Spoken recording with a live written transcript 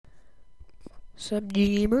Sup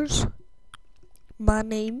gamers? My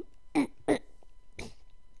name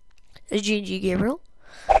is G Gabriel.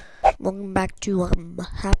 Welcome back to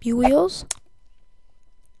Happy Wheels.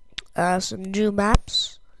 Some new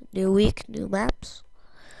maps, new week, new maps.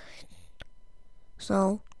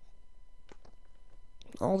 So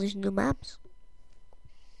all these new maps.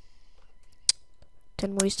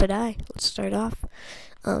 10 ways to die. Let's start off.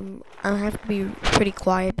 I have to be pretty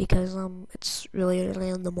quiet because it's really early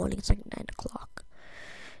in the morning. It's like 9 o'clock,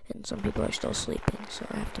 and some people are still sleeping, so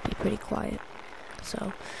I have to be pretty quiet.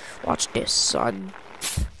 So watch this, son.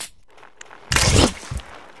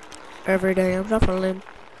 Every day I'm suffering.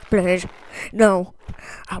 Please, no,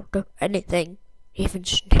 I'll do anything, even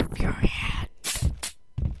sniff your hand.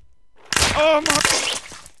 Oh my!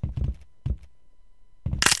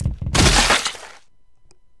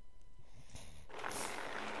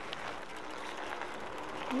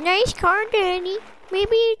 Nice car, Danny.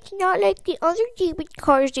 Maybe it's not like the other Jeepy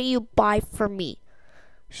cars that you buy for me.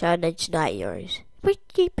 Son, it's not yours. But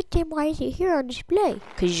then why is it here on display?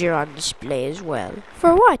 'Cause you're on display as well.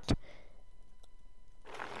 For what?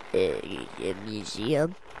 A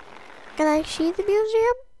museum. Can I see the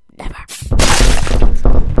museum? Never.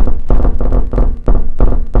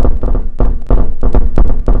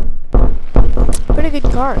 Pretty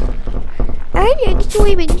good car. I like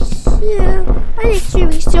swimming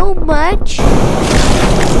so much.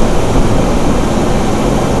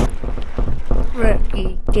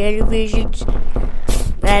 Rocky televisions.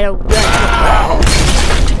 I don't know.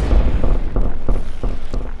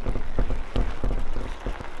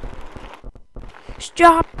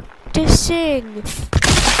 Stop to sing.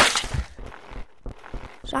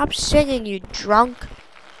 Stop singing, you drunk.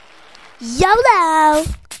 YOLO.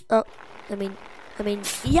 Oh, I mean,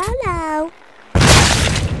 YOLO.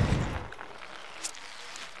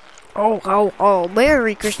 Oh,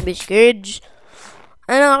 Merry Christmas, kids.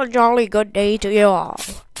 And a jolly good day to you all.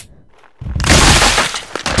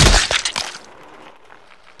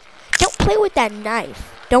 Don't play with that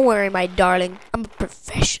knife. Don't worry, my darling. I'm a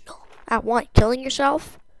professional. At what? Killing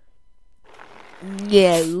yourself?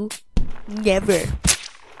 No. Never.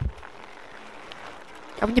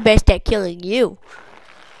 I'm the best at killing you.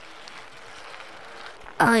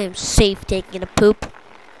 I am safe taking a poop.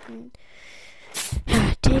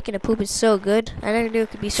 Taking a poop is so good. I never knew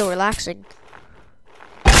it could be so relaxing.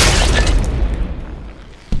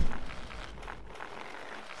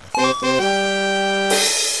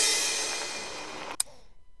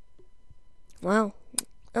 Wow.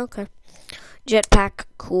 Okay. Jetpack,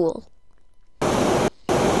 cool.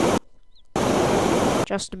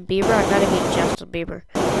 Justin Bieber, I gotta be Justin Bieber.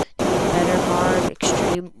 Better, hard,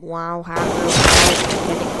 extreme, wow, hacker,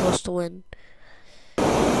 getting close to win.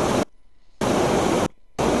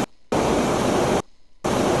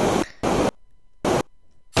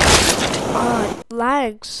 Oh, it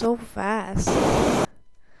lags so fast.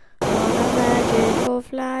 On a magical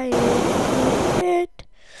flying carpet.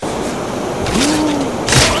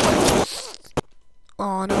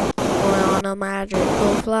 On a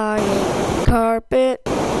magical flying carpet.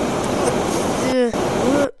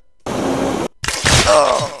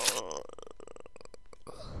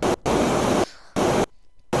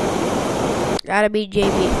 Gotta be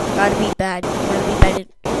JB. Gotta be bad. Gotta be bad.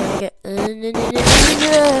 Gotta get. I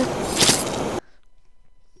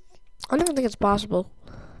don't even think it's possible.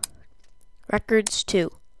 Records 2.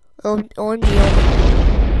 OMG only.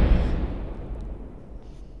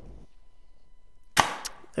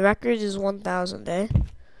 The record is 1,000, eh?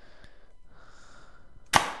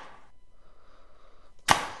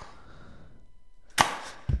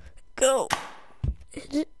 Go.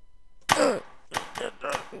 Is it?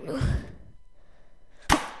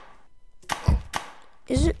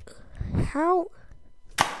 Is it? How?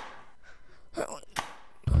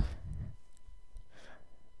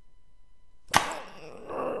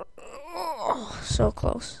 Oh, so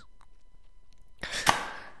close.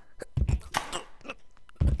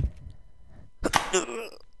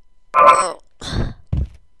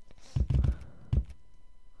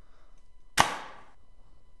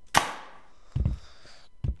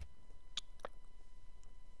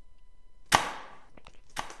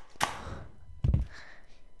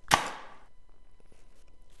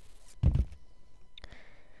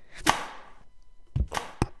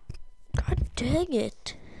 God dang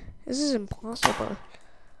it. This is impossible.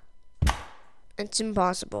 It's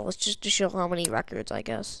impossible. It's just to show how many records, I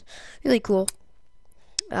guess. Really cool.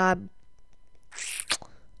 I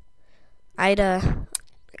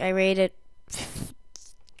rate it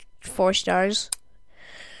 4 stars.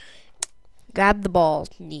 Grab the ball,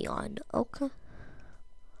 Neon. Okay.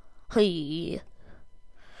 Hey.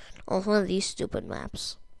 Oh, one of these stupid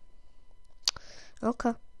maps.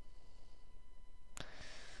 Okay.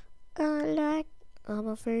 I'm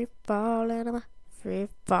a free falling, I'm a free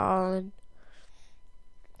falling.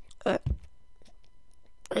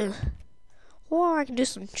 Wow, I can do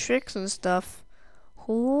some tricks and stuff.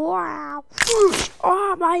 Wow.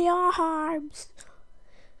 Oh, my arms.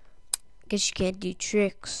 Guess you can't do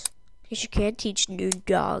tricks. Guess you can't teach new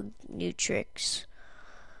dog new tricks.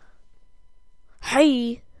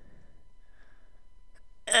 Hey.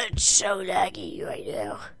 It's so laggy right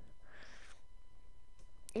now.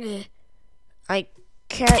 I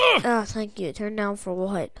can't. Oh, thank you. Turn down for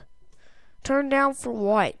what? Turn down for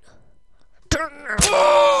what? Turn down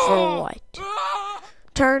for what?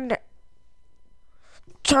 Turn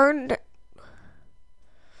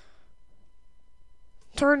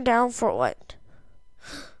down for what?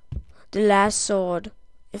 The last sword.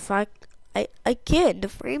 If I can't. The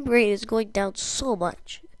frame rate is going down so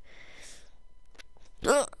much.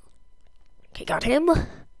 Okay, got him.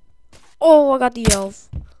 Oh, I got the elf.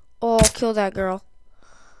 Oh, kill that girl.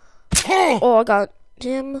 Oh, I got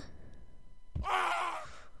him.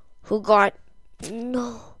 Who got...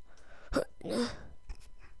 No.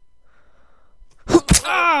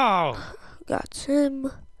 Got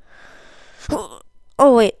him.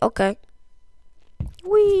 Oh, wait, okay.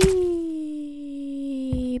 Wee.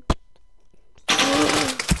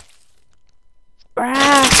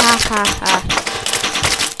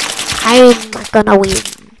 I'm gonna win.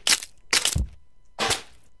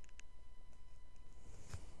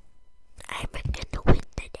 I'm gonna win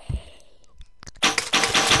today.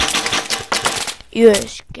 You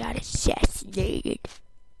just got assassinated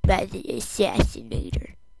by the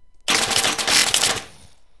assassinator.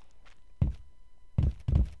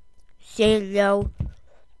 Say hello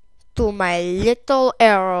to my little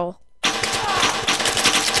arrow.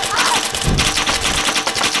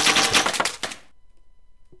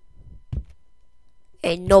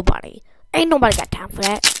 Ain't nobody got time for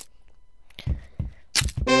that.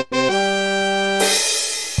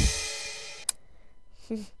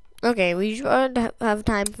 Okay, we should have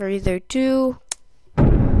time for either 2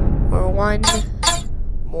 or 1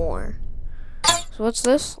 more. So what's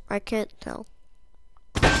this? I can't tell.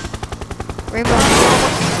 Rainbow.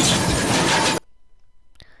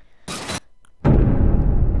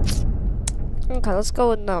 Okay, let's go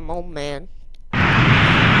with old man.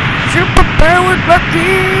 Super powered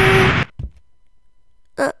rocket!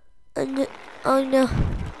 Oh no.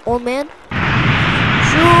 Old man?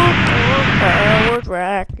 Super powered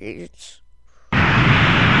rockets.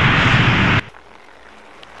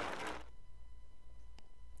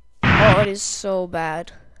 Oh, it is so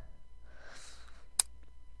bad.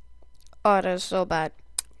 Oh, it is so bad.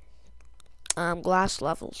 Glass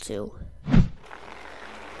level 2.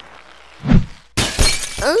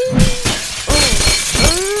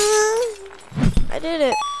 I did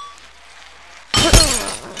it.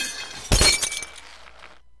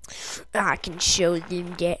 I can show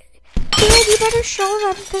them that. Dad, you better show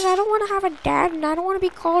them, because I don't want to have a dad, and I don't want to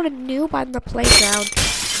be called a noob on the playground.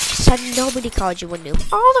 So nobody called you a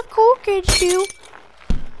noob. All the cool kids do.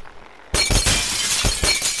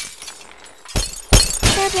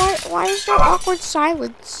 Dad, why is there awkward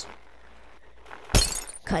silence?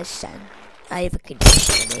 Cause, son, I have a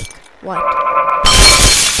condition to make. What?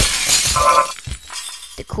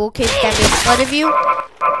 The cool kids that made fun of you?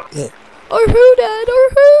 Or who, Dad? Or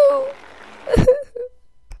who?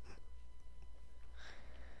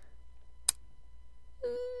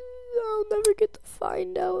 I'll never get to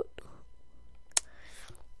find out.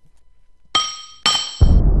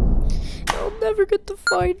 I'll never get to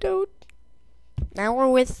find out. Now we're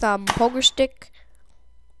with Pogo Stick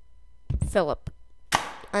Philip.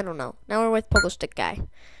 I don't know. Now we're with Pogo Stick Guy.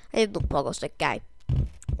 Hey, the Pogo Stick Guy.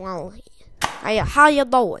 Well, how you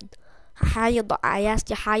doing? I asked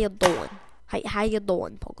you how you doing. How you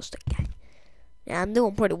doing, Pogo Stick Guy? Yeah, I'm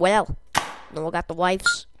doing pretty well. You know, I got the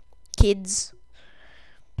wives, kids.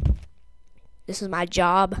 This is my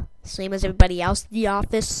job, same as everybody else in the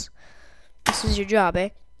office. This is your job, eh?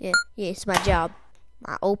 Yeah, it's my job.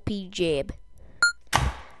 My OP job.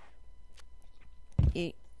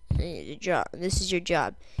 Your job. This is your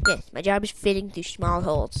job. Yes, my job is fitting through small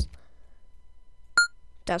holes.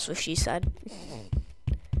 That's what she said.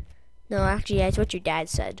 No, actually, that's what your dad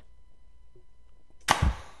said.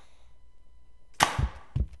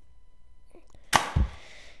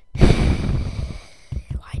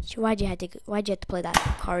 Why'd you have to play that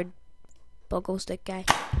card, Pogo Stick Guy?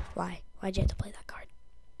 Why'd you have to play that card?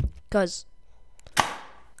 'Cause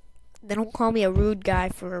they don't call me a rude guy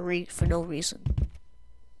for no reason.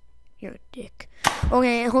 You're a dick.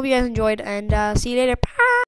 Okay, I hope you guys enjoyed, and see you later. Bye.